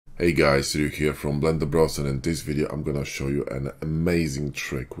Hey guys, Ryuu here from Blender Bros, and in this video I'm gonna show you an amazing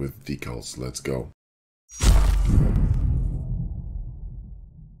trick with decals. Let's go.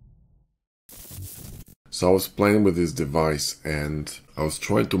 So I was playing with this device and I was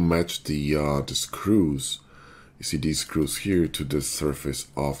trying to match the screws. You see these screws here to the surface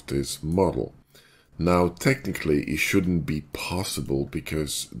of this model. Now technically it shouldn't be possible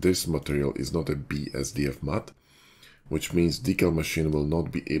because this material is not a BSDF mat, which means DECALmachine will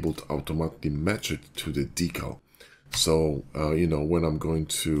not be able to automatically match it to the decal. So, when I'm going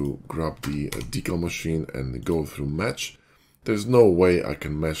to grab the DECALmachine and go through match, there's no way I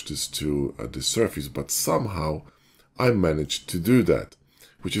can match this to the surface, but somehow I managed to do that,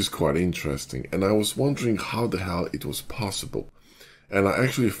 which is quite interesting. And I was wondering how the hell it was possible. And I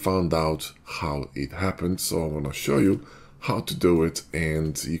actually found out how it happened, so I want to show you how to do it,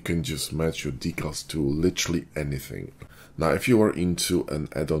 and you can just match your decals to literally anything. Now, if you are into an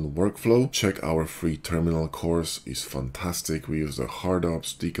add-on workflow, check our free terminal course. It's fantastic. We use the hard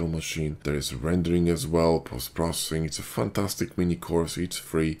ops DECALmachine. There is rendering as well, post-processing. It's a fantastic mini course. It's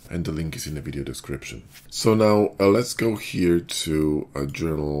free, and the link is in the video description. So now let's go here to a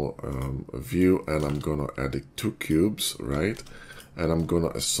journal view, and I'm gonna add 2 cubes, right? And I'm gonna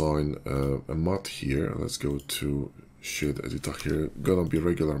assign a mat here. Let's go to shade editor here. Gonna be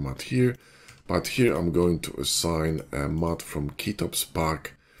regular mat here, but here I'm going to assign a mat from Keytops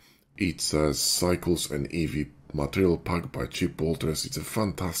pack. It's a Cycles and EV material pack by Chip Walters. It's a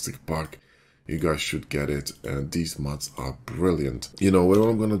fantastic pack. You guys should get it, and these mats are brilliant. When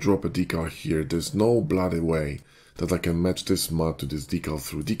I'm gonna drop a decal here, there's no bloody way that I can match this mat to this decal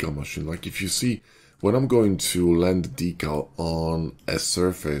through DECALmachine. Like if you see, when I'm going to land decal on a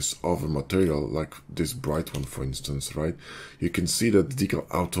surface of a material, like this bright one for instance, right? You can see that the decal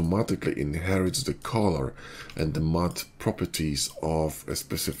automatically inherits the color and the matte properties of a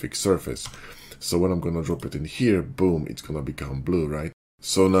specific surface. So when I'm gonna drop it in here, boom, it's gonna become blue, right?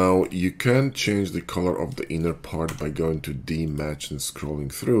 So now you can change the color of the inner part by going to D-match and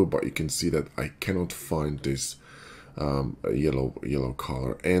scrolling through, but you can see that I cannot find this yellow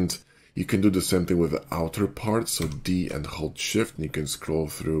color. And you can do the same thing with the outer part, so D and hold shift, and you can scroll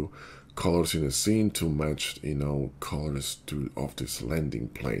through colors in a scene to match, colors of this landing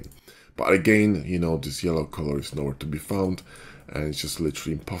plane. But again, this yellow color is nowhere to be found, and it's just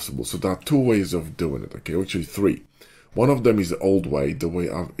literally impossible. So there are 2 ways of doing it, okay, actually 3. One of them is the old way, the way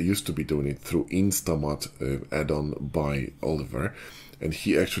I used to be doing it through Instamat add-on by Oliver, and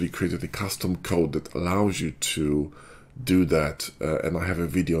he actually created a custom code that allows you to do that, and I have a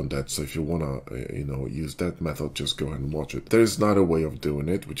video on that, so if you want to use that method, just go ahead and watch it. There is another way of doing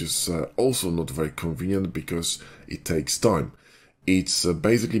it, which is also not very convenient because it takes time. It's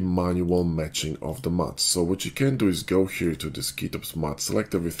basically manual matching of the mats. So what you can do is go here to this Keytops mat,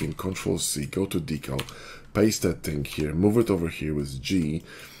 select everything, Ctrl+C, go to decal, paste that thing here, move it over here with G,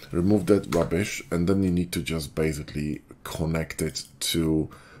 remove that rubbish, and then you need to just basically connect it to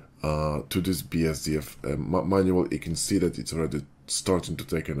this BSDF manual. You can see that it's already starting to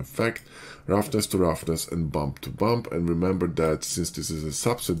take an effect, roughness to roughness and bump to bump. And remember that since this is a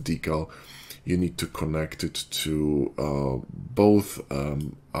subset decal, you need to connect it to both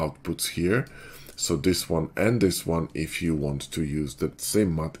outputs here, so this one and this one, if you want to use the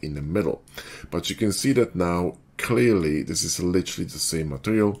same mat in the middle. But you can see that now clearly this is literally the same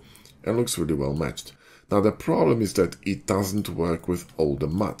material and looks really well matched. Now the problem is that it doesn't work with all the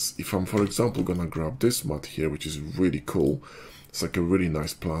mats. If I'm, for example, gonna grab this mat here, which is really cool, it's like a really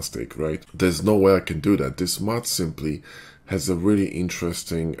nice plastic, right? There's no way I can do that. This mat simply has a really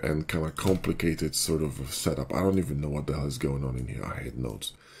interesting and kind of complicated sort of setup. I don't even know what the hell is going on in here. I hate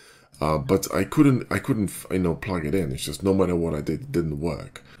nodes. But I couldn't, plug it in. It's just no matter what I did, it didn't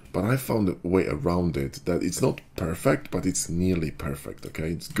work. But I found a way around it that it's not perfect, but it's nearly perfect,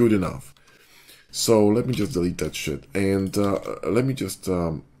 okay? It's good enough. So let me just delete that shit, and let me just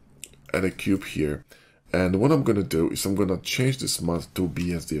add a cube here. And what I'm gonna do is I'm gonna change this mat to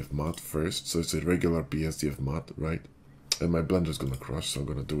BSDF mat first, so it's a regular BSDF mat, right? And my Blender is gonna crash, so I'm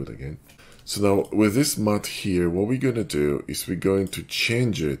gonna do it again. So now with this mat here, what we're gonna do is we're going to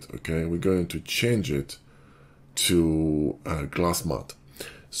change it, okay? We're going to change it to a glass mat.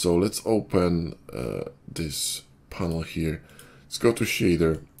 So let's open this panel here. Let's go to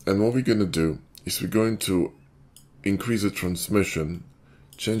shader, and what we're gonna do is we're going to increase the transmission,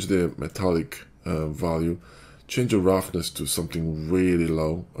 change the metallic value, change the roughness to something really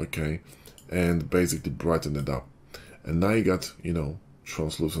low, okay, and basically brighten it up. And now you got,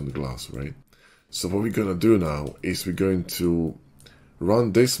 translucent glass, right? So what we're gonna do now is we're going to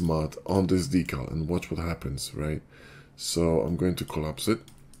run this mat on this decal and watch what happens, right? So I'm going to collapse it.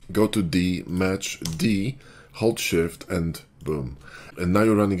 go to D, match D, hold shift, and boom. And now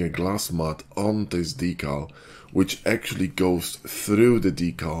you're running a glass mat on this decal, which actually goes through the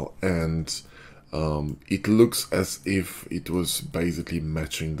decal, and it looks as if it was basically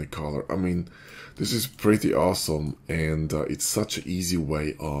matching the color. I mean, this is pretty awesome, and it's such an easy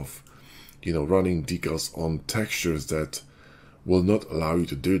way of, you know, running decals on textures that will not allow you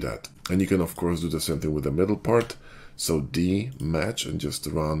to do that. And you can of course do the same thing with the middle part. So D, match, and just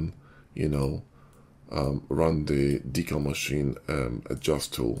run, you know, run the DECALmachine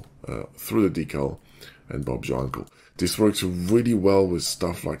adjust tool through the decal, and Bob's your uncle. This works really well with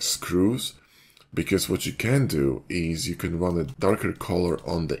stuff like screws, because what you can do is you can run a darker color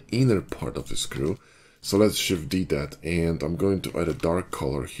on the inner part of the screw. So let's shift D that, and I'm going to add a dark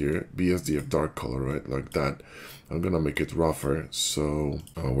color here, BSDF dark color, right, like that. I'm gonna make it rougher, so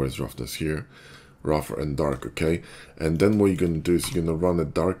where's roughness here? Rougher and dark, okay? And then what you're gonna do is you're gonna run a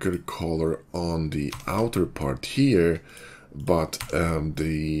darker color on the outer part here, but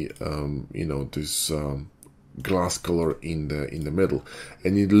you know, this glass color in the middle,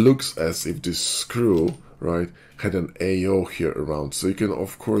 and it looks as if this screw, right, had an AO here around. So you can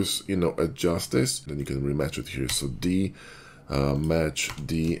of course, you know, adjust this, then you can rematch it here. So D, match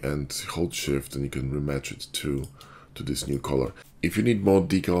D, and hold shift, and you can rematch it to this new color. If you need more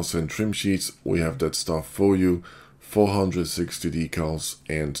decals and trim sheets, we have that stuff for you. 460 decals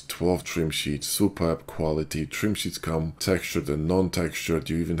and 12 trim sheets, superb quality. Trim sheets come textured and non-textured.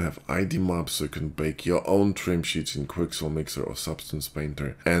 You even have ID maps, so you can bake your own trim sheets in Quixel Mixer or Substance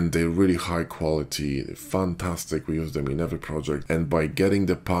Painter. And they're really high quality, fantastic. We use them in every project. And by getting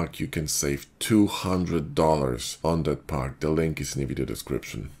the pack, you can save $200 on that pack. The link is in the video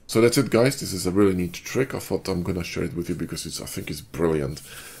description. So that's it, guys. This is a really neat trick. I thought I'm gonna share it with you because I think it's brilliant.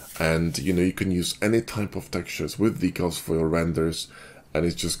 And you know, you can use any type of textures with decals for your renders, and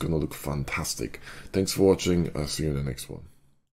it's just gonna look fantastic. Thanks for watching. I'll see you in the next one.